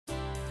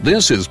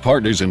This is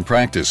Partners in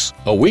Practice,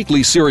 a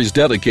weekly series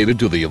dedicated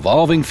to the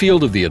evolving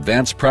field of the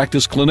advanced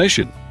practice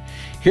clinician.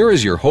 Here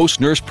is your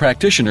host nurse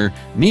practitioner,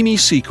 Mimi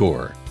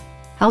Secor.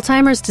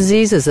 Alzheimer's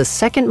disease is the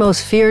second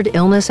most feared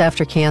illness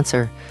after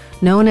cancer.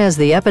 Known as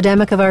the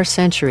epidemic of our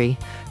century,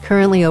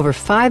 currently over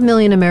 5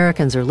 million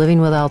Americans are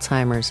living with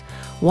Alzheimer's,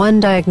 one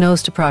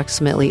diagnosed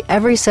approximately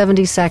every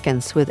 70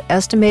 seconds, with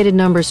estimated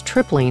numbers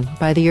tripling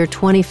by the year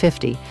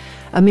 2050,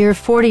 a mere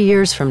 40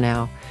 years from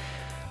now.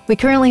 We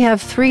currently have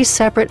 3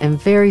 separate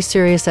and very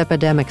serious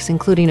epidemics,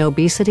 including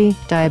obesity,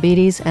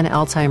 diabetes, and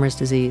Alzheimer's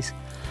disease.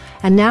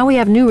 And now we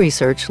have new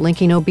research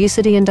linking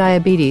obesity and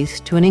diabetes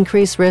to an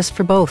increased risk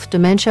for both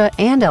dementia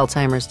and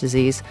Alzheimer's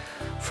disease,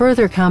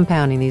 further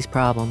compounding these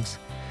problems.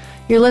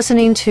 You're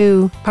listening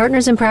to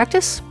Partners in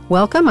Practice.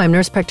 Welcome, I'm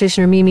nurse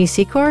practitioner Mimi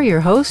Secor, your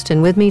host,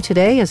 and with me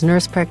today is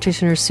nurse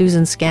practitioner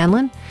Susan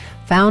Scanlon,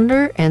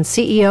 founder and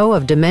CEO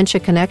of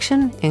Dementia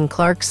Connection in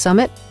Clarks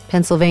Summit,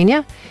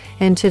 Pennsylvania.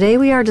 And today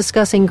we are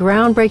discussing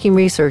groundbreaking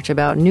research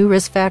about new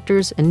risk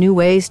factors and new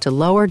ways to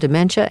lower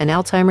dementia and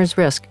Alzheimer's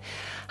risk.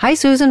 Hi,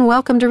 Susan.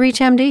 Welcome to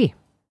ReachMD.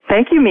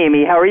 Thank you,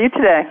 Mimi. How are you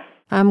today?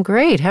 I'm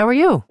great. How are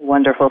you?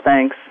 Wonderful,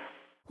 thanks.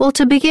 Well,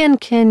 to begin,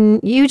 can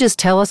you just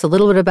tell us a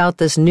little bit about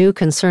this new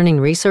concerning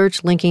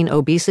research linking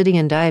obesity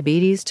and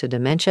diabetes to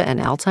dementia and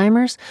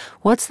Alzheimer's?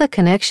 What's the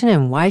connection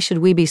and why should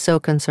we be so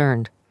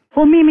concerned?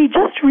 Well, Mimi,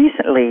 just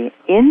recently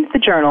in the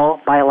journal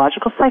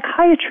Biological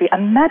Psychiatry, a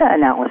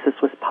meta-analysis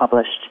was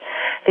published.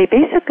 They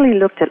basically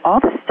looked at all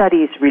the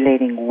studies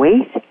relating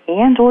weight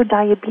and or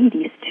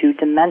diabetes to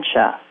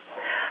dementia.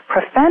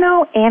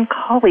 Profeno and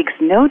colleagues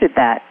noted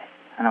that,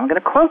 and I'm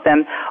going to quote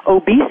them,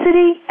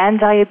 obesity and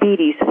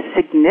diabetes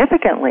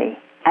significantly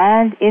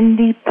and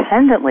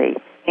independently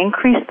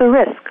increase the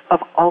risk of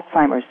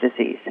Alzheimer's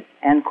disease,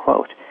 end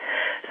quote.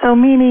 So,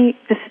 Mimi,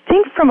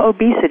 distinct from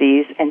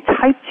obesity's and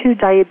type 2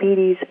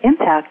 diabetes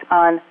impact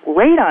on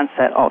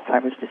late-onset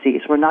Alzheimer's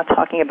disease, we're not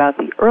talking about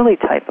the early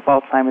type of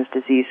Alzheimer's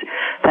disease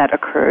that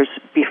occurs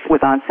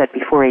with onset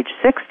before age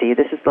 60.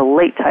 This is the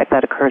late type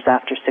that occurs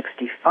after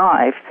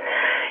 65.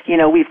 You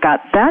know, we've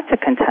got that to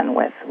contend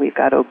with. We've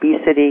got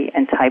obesity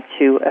and type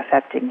 2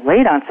 affecting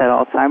late-onset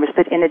Alzheimer's,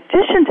 but in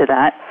addition to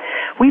that,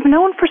 we've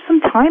known for some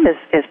time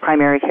as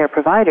primary care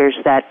providers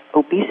that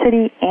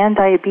obesity and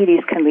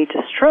diabetes can lead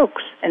to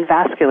strokes and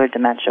vascular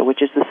dementia,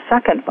 which is the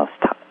second most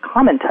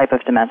common type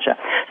of dementia.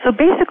 So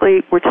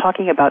basically, we're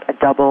talking about a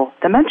double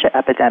dementia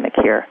epidemic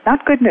here.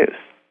 Not good news.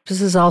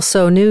 This is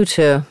also new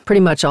to pretty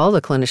much all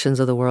the clinicians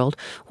of the world.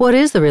 What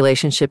is the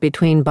relationship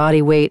between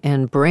body weight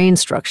and brain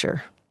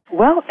structure?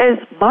 Well, as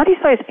body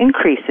size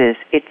increases,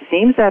 it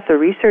seems that the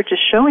research is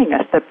showing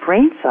us that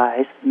brain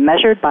size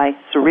measured by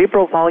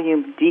cerebral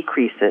volume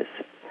decreases.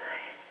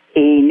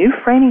 A new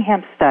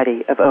Framingham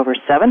study of over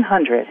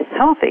 700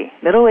 healthy,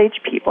 middle-aged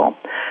people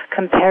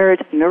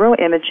compared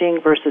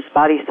neuroimaging versus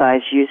body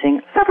size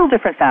using several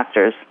different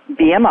factors.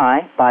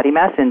 BMI, body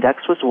mass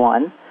index, was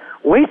one.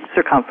 Waist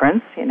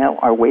circumference,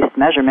 our waist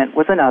measurement,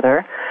 was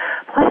another.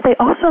 Plus, they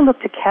also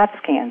looked at CAT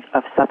scans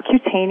of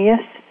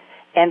subcutaneous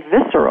and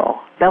visceral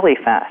belly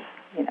fat,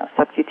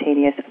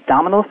 subcutaneous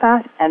abdominal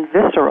fat and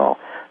visceral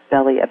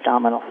belly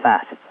abdominal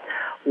fat.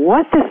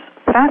 What this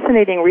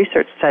fascinating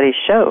research study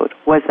showed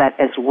was that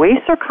as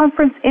waist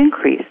circumference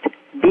increased,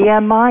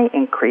 BMI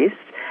increased,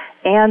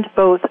 and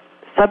both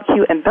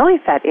subcu and belly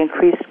fat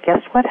increased,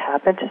 guess what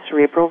happened to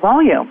cerebral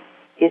volume?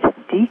 It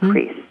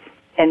decreased.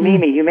 And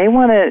Mimi, you may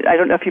want to, I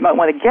don't know if you might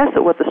want to guess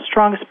at what the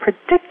strongest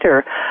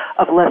predictor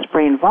of less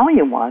brain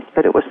volume was,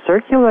 but it was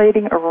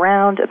circulating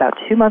around about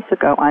 2 months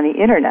ago on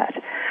the Internet.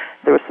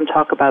 There was some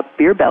talk about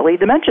beer belly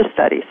dementia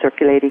studies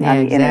circulating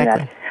on the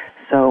Internet.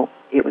 So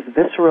it was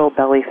visceral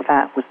belly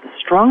fat was the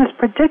strongest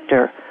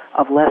predictor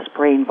of less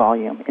brain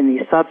volume in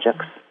these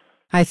subjects.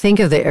 I think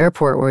of the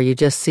airport where you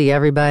just see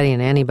everybody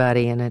and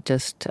anybody, and it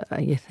just,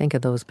 you think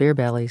of those beer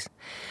bellies.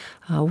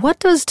 What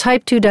does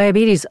type 2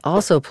 diabetes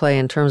also play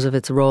in terms of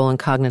its role in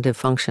cognitive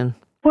function?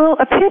 Well,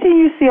 a Pitt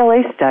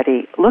UCLA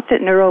study looked at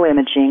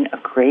neuroimaging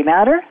of gray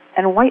matter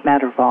and white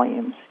matter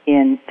volumes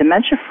in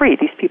dementia-free.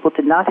 These people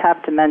did not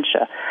have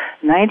dementia.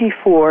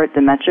 94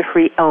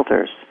 dementia-free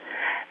elders.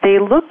 They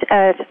looked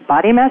at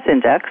body mass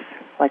index,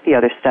 like the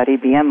other study,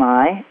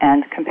 BMI,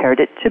 and compared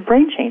it to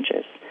brain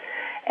changes.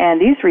 And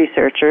these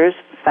researchers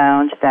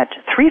found that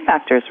 3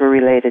 factors were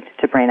related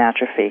to brain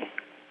atrophy.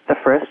 The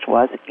first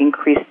was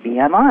increased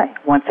BMI.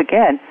 Once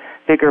again,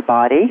 bigger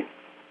body,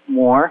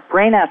 more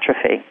brain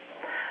atrophy.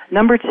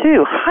 Number 2,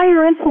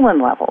 higher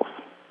insulin levels.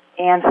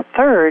 And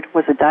third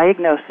was a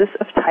diagnosis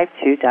of type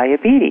 2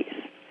 diabetes.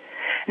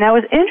 Now,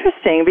 it was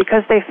interesting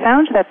because they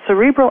found that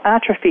cerebral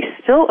atrophy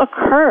still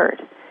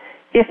occurred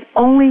if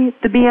only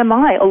the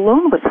BMI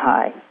alone was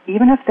high,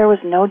 even if there was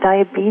no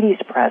diabetes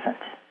present.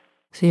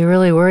 So you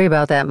really worry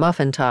about that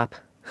muffin top.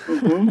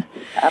 Mm-hmm.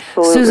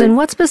 Absolutely. Susan,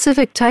 what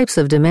specific types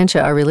of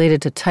dementia are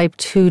related to type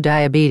 2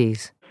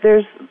 diabetes?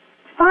 There's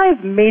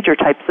 5 major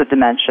types of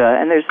dementia,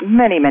 and there's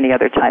many, many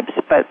other types,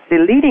 but the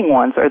leading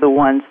ones are the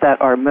ones that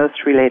are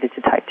most related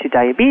to type 2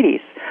 diabetes.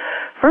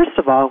 First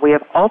of all, we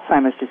have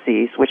Alzheimer's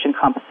disease, which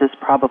encompasses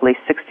probably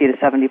 60 to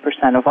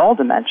 70% of all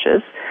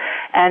dementias.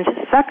 And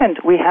second,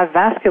 we have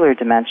vascular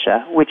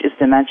dementia, which is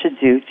dementia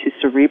due to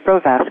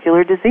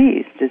cerebrovascular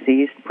disease,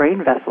 diseased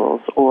brain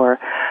vessels, or,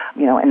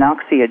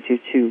 anoxia due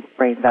to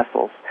brain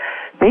vessels.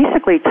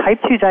 Basically, type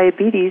 2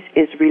 diabetes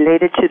is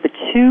related to the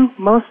two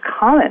most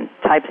common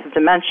types of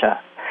dementia.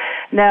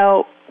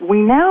 Now, we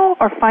now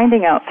are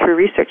finding out through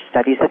research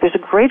studies that there's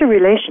a greater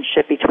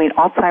relationship between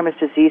Alzheimer's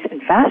disease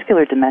and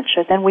vascular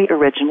dementia than we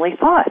originally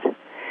thought.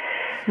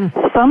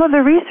 Some of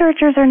the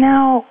researchers are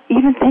now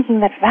even thinking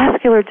that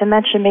vascular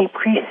dementia may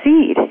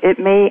precede. It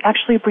may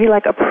actually be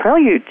like a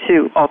prelude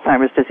to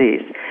Alzheimer's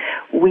disease.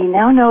 We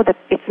now know that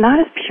it's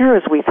not as pure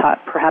as we thought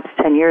perhaps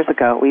 10 years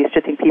ago. We used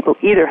to think people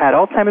either had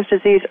Alzheimer's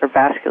disease or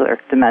vascular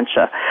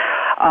dementia.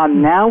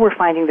 Now we're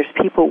finding there's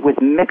people with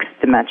mixed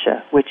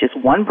dementia, which is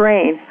one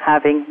brain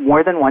having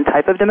more than one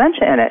type of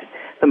dementia in it.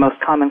 The most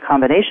common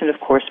combination,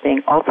 of course,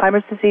 being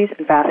Alzheimer's disease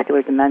and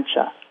vascular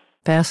dementia.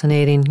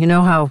 Fascinating. You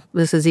know how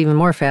this is even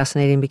more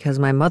fascinating because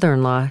my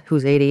mother-in-law,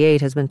 who's 88,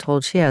 has been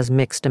told she has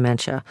mixed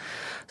dementia.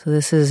 So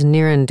this is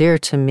near and dear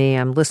to me.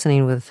 I'm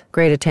listening with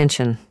great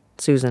attention,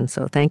 Susan.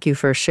 So thank you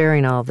for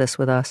sharing all of this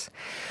with us.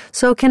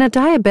 So can a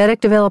diabetic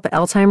develop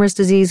Alzheimer's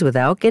disease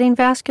without getting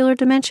vascular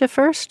dementia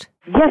first?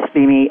 Yes,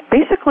 Mimi.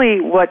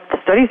 Basically, what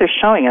studies are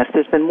showing us,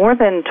 there's been more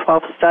than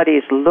 12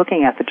 studies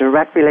looking at the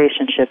direct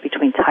relationship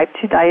between type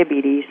 2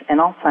 diabetes and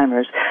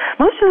Alzheimer's.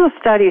 Most of those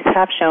studies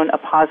have shown a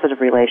positive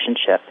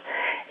relationship.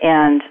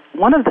 And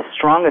one of the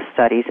strongest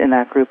studies in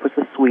that group was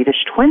the Swedish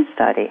twin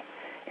study.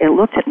 It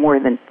looked at more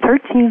than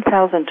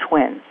 13,000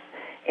 twins.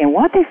 And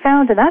what they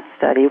found in that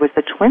study was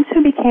the twins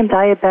who became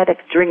diabetic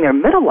during their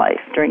middle life,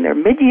 during their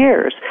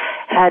mid-years,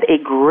 had a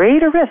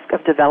greater risk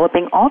of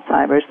developing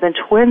Alzheimer's than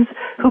twins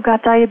who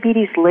got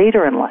diabetes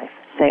later in life,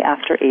 say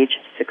after age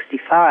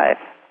 65.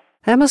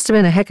 That must have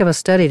been a heck of a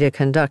study to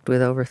conduct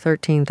with over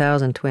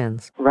 13,000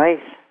 twins. Right.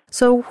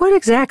 So what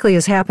exactly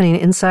is happening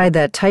inside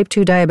that type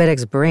 2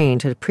 diabetic's brain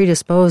to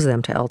predispose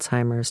them to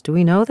Alzheimer's? Do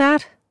we know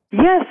that?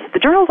 Yes, the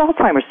journal of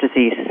Alzheimer's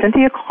Disease,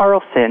 Cynthia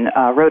Carlson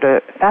wrote a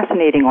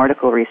fascinating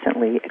article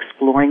recently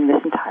exploring this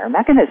entire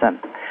mechanism.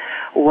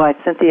 What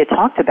Cynthia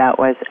talked about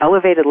was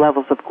elevated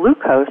levels of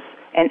glucose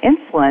and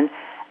insulin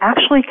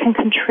actually can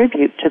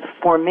contribute to the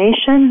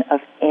formation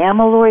of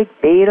amyloid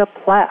beta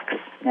plaques.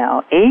 Now,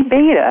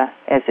 A-beta,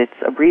 as it's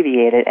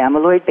abbreviated,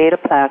 amyloid beta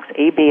plaques,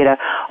 A-beta,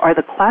 are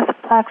the class of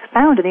plaques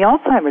found in the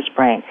Alzheimer's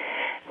brain.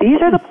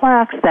 These are the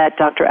plaques that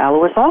Dr.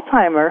 Alois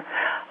Alzheimer,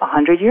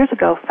 100 years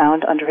ago,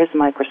 found under his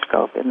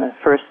microscope in the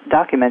first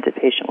documented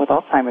patient with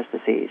Alzheimer's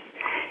disease.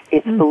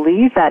 It's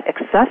believed that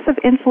excessive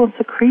insulin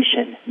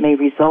secretion may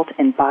result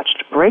in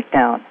botched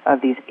breakdown of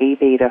these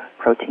A-beta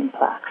protein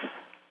plaques.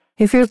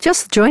 If you're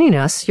just joining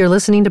us, you're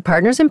listening to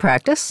Partners in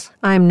Practice.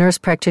 I'm nurse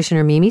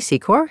practitioner Mimi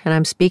Secor, and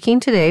I'm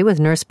speaking today with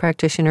nurse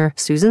practitioner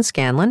Susan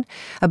Scanlon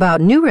about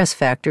new risk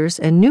factors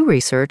and new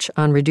research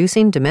on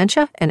reducing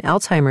dementia and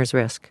Alzheimer's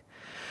risk.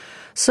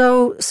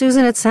 So,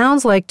 Susan, it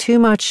sounds like too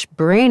much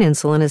brain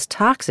insulin is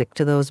toxic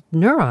to those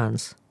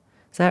neurons.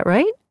 Is that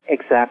right?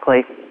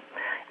 Exactly.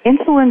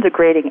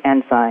 Insulin-degrading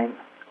enzyme,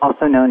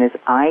 also known as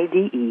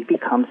IDE,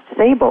 becomes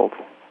disabled.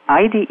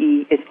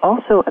 IDE is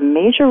also a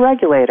major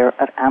regulator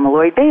of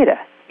amyloid beta,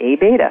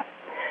 A-beta.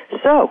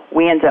 So,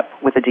 we end up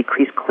with a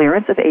decreased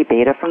clearance of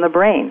A-beta from the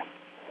brain.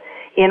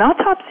 In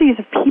autopsies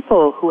of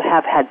people who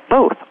have had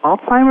both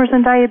Alzheimer's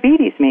and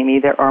diabetes, Mimi,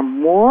 there are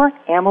more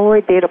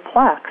amyloid beta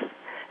plaques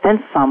than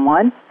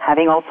someone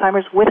having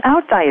Alzheimer's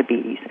without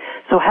diabetes.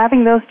 So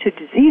having those two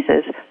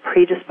diseases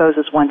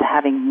predisposes one to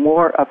having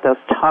more of those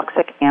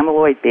toxic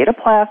amyloid beta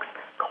plaques,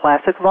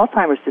 classic of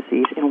Alzheimer's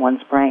disease, in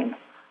one's brain.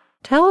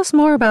 Tell us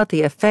more about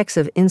the effects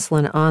of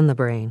insulin on the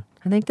brain.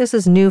 I think this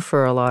is new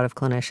for a lot of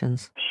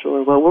clinicians.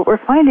 Sure. Well, what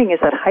we're finding is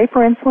that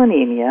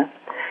hyperinsulinemia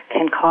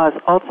can cause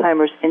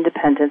Alzheimer's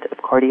independent of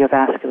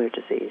cardiovascular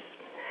disease.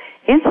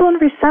 Insulin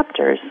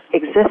receptors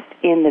exist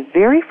in the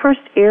very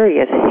first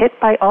areas hit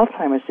by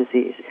Alzheimer's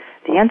disease,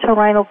 the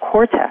entorhinal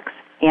cortex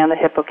and the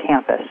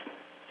hippocampus.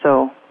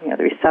 So,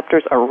 the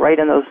receptors are right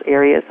in those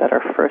areas that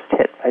are first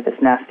hit by this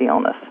nasty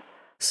illness.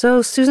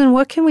 So, Susan,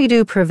 what can we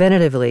do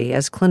preventatively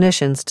as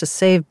clinicians to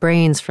save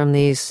brains from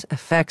these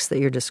effects that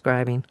you're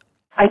describing?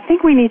 I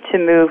think we need to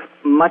move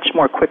much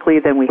more quickly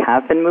than we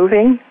have been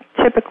moving.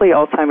 Typically,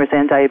 Alzheimer's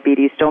and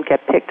diabetes don't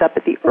get picked up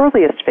at the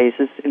earliest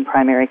phases in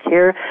primary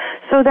care,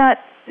 so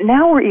that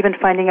now we're even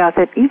finding out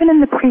that even in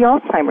the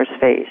pre-Alzheimer's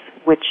phase,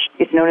 which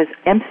is known as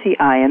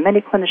MCI, and many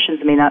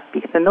clinicians may not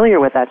be familiar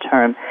with that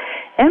term,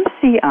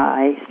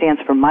 MCI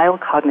stands for mild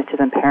cognitive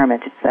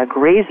impairment. It's that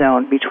gray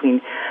zone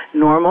between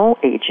normal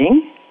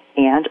aging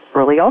and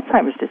early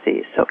Alzheimer's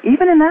disease. So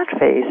even in that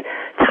phase,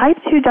 type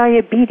 2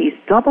 diabetes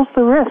doubles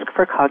the risk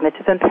for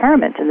cognitive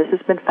impairment, and this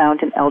has been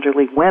found in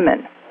elderly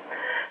women.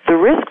 The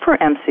risk for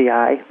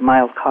MCI,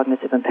 mild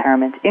cognitive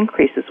impairment,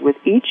 increases with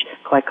each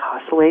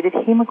glycosylated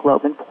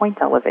hemoglobin point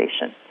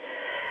elevation.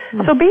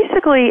 So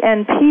basically,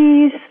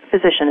 NPs,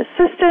 physician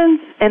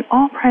assistants, and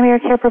all primary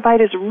care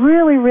providers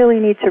really, really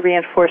need to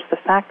reinforce the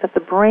fact that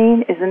the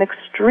brain is an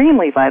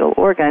extremely vital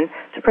organ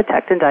to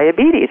protect in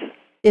diabetes.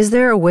 Is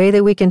there a way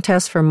that we can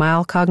test for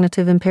mild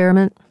cognitive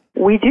impairment?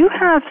 We do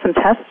have some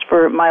tests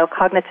for mild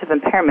cognitive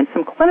impairment,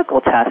 some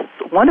clinical tests.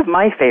 One of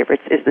my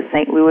favorites is the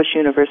St. Louis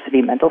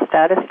University Mental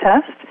Status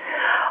Test,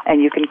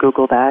 and you can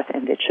Google that,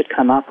 and it should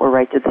come up, or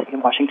write to the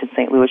Washington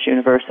St. Louis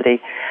University.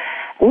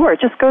 Or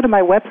just go to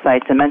my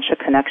website,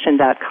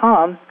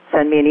 dementiaconnection.com,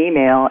 send me an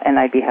email, and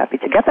I'd be happy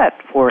to get that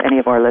for any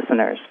of our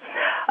listeners.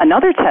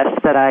 Another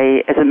test that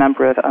I, as a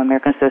member of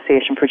American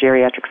Association for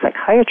Geriatric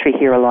Psychiatry,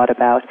 hear a lot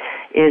about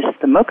is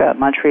the MoCA,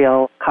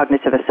 Montreal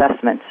Cognitive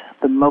Assessment,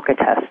 the MoCA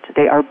test.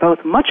 They are both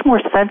much more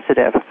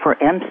sensitive for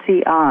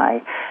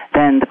MCI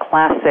than the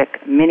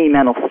classic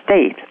mini-mental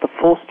state, the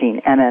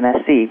Folstein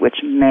MMSE, which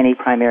many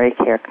primary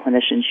care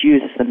clinicians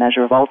use as the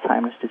measure of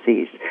Alzheimer's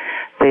disease.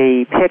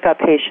 They pick up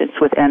patients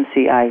with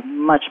MCI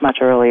much, much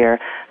earlier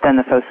than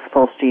the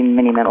Folstein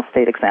mini-mental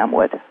state exam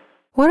would.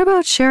 What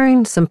about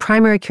sharing some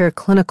primary care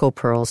clinical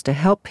pearls to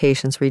help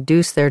patients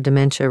reduce their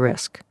dementia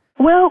risk?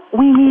 Well,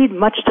 we need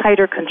much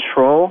tighter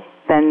control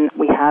than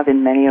we have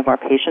in many of our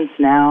patients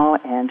now,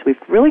 and we've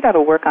really got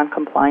to work on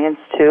compliance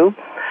too.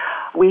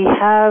 We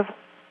have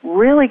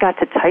really got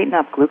to tighten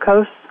up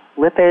glucose,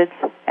 lipids,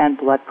 and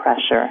blood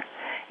pressure,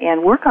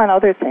 and work on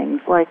other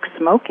things like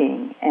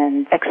smoking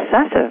and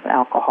excessive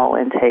alcohol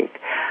intake.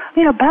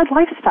 Bad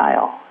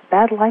lifestyle.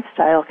 Bad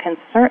lifestyle can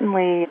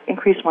certainly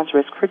increase one's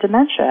risk for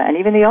dementia, and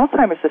even the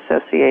Alzheimer's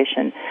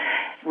Association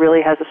really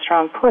has a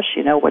strong push.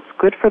 What's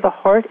good for the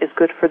heart is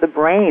good for the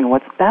brain.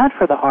 What's bad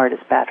for the heart is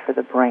bad for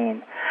the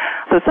brain.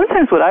 So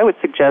sometimes what I would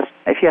suggest,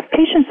 if you have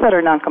patients that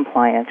are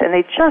non-compliant and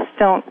they just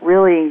don't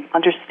really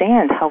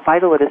understand how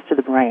vital it is to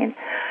the brain,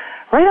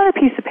 write on a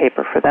piece of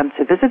paper for them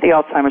to visit the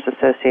Alzheimer's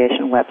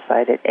Association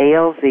website at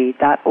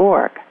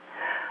alz.org.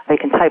 They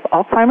can type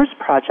Alzheimer's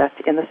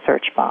Project in the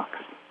search box.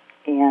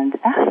 And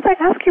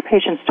ask your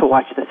patients to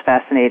watch this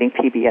fascinating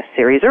PBS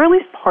series, or at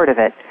least part of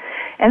it.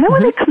 And then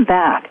when they come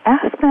back,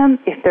 ask them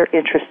if they're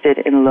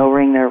interested in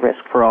lowering their risk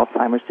for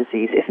Alzheimer's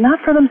disease, if not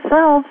for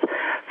themselves,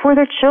 for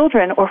their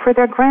children or for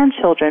their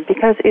grandchildren,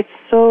 because it's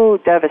so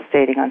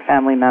devastating on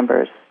family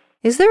members.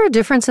 Is there a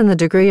difference in the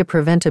degree of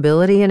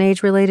preventability in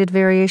age-related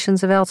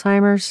variations of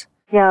Alzheimer's?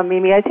 Yeah,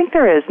 Mimi, I think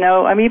there is.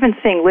 No, I'm even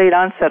seeing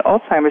late-onset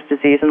Alzheimer's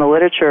disease in the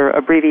literature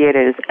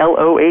abbreviated as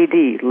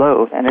LOAD,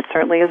 load, and it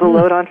certainly is a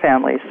load on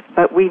families.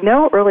 But we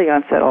know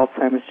early-onset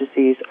Alzheimer's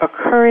disease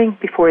occurring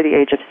before the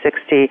age of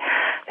 60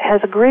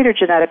 has a greater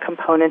genetic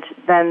component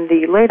than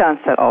the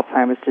late-onset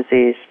Alzheimer's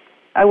disease.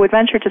 I would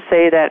venture to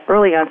say that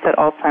early-onset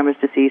Alzheimer's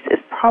disease is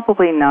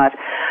probably not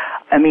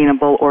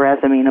amenable or as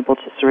amenable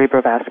to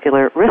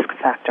cerebrovascular risk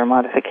factor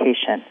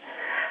modification.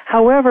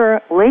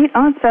 However,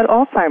 late-onset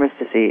Alzheimer's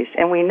disease,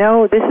 and we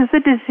know this is a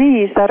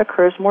disease that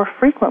occurs more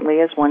frequently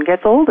as one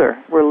gets older.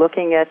 We're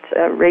looking at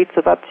rates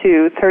of up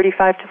to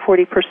 35 to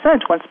 40%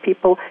 once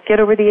people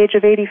get over the age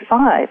of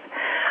 85.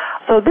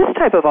 So this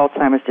type of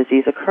Alzheimer's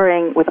disease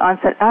occurring with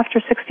onset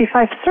after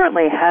 65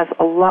 certainly has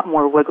a lot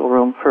more wiggle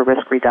room for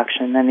risk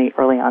reduction than the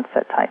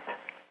early-onset type.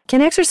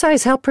 Can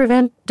exercise help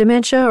prevent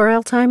dementia or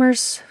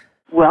Alzheimer's?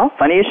 Well,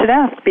 funny you should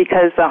ask,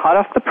 because hot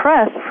off the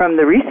press from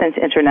the recent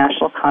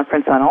International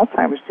Conference on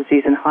Alzheimer's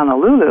Disease in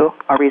Honolulu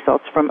are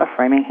results from a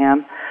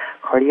Framingham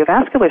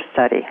cardiovascular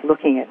study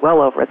looking at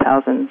well over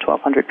 1,200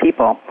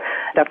 people.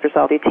 Dr.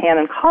 Zaldi Tan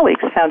and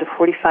colleagues found a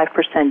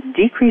 45%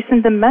 decrease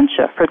in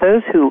dementia for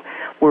those who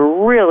were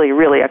really,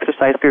 really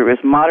exercise gurus,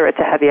 moderate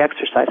to heavy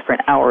exercise for an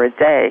hour a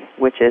day,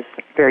 which is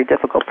very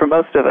difficult for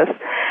most of us.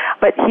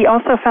 But he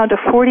also found a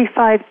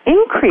 45%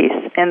 increase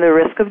in the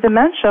risk of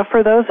dementia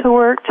for those who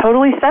were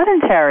totally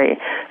sedentary.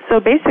 So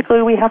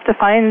basically we have to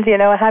find,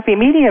 a happy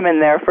medium in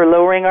there for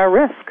lowering our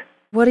risk.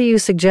 What do you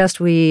suggest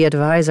we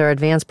advise our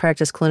advanced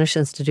practice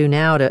clinicians to do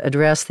now to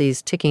address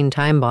these ticking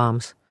time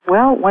bombs?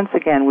 Well, once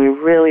again, we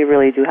really,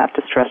 really do have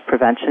to stress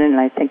prevention, and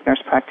I think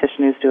nurse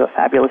practitioners do a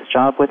fabulous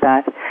job with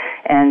that,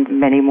 and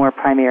many more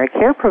primary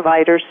care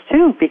providers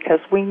too, because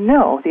we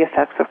know the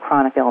effects of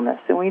chronic illness,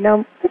 and we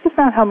know this is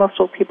not how most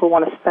old people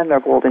want to spend their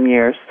golden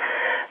years.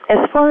 As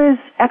far as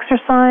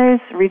exercise,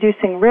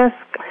 reducing risk,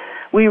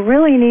 we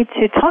really need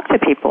to talk to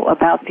people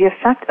about the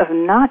effect of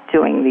not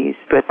doing these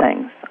good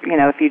things.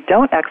 If you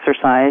don't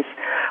exercise,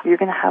 you're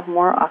going to have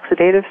more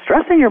oxidative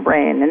stress in your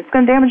brain, and it's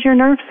going to damage your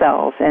nerve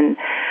cells. And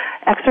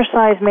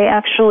exercise may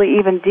actually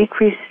even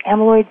decrease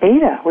amyloid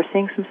beta. We're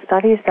seeing some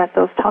studies that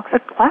those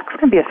toxic plaques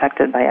can be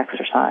affected by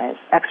exercise.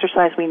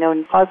 Exercise, we know,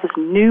 causes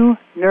new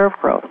nerve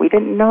growth. We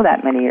didn't know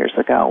that many years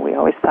ago. We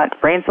always thought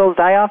brain cells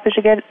die off as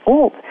you get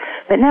old.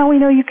 But now we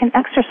know you can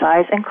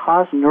exercise and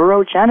cause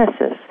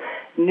neurogenesis,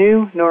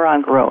 new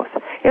neuron growth.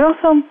 It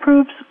also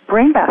improves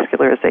brain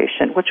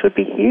vascularization, which would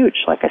be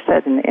huge, like I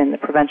said, in the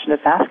prevention of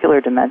vascular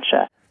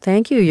dementia.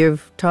 Thank you.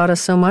 You've taught us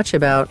so much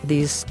about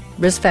these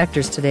risk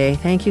factors today.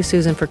 Thank you,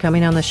 Susan, for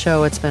coming on the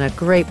show. It's been a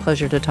great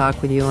pleasure to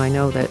talk with you. I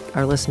know that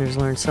our listeners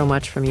learned so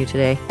much from you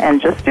today. And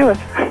just do it.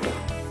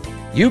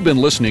 You've been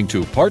listening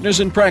to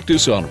Partners in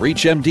Practice on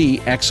ReachMD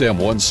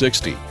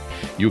XM160.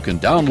 You can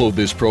download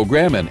this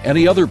program and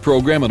any other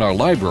program in our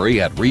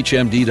library at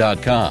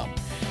ReachMD.com.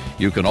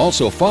 You can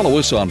also follow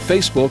us on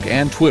Facebook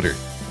and Twitter.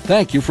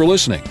 Thank you for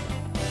listening.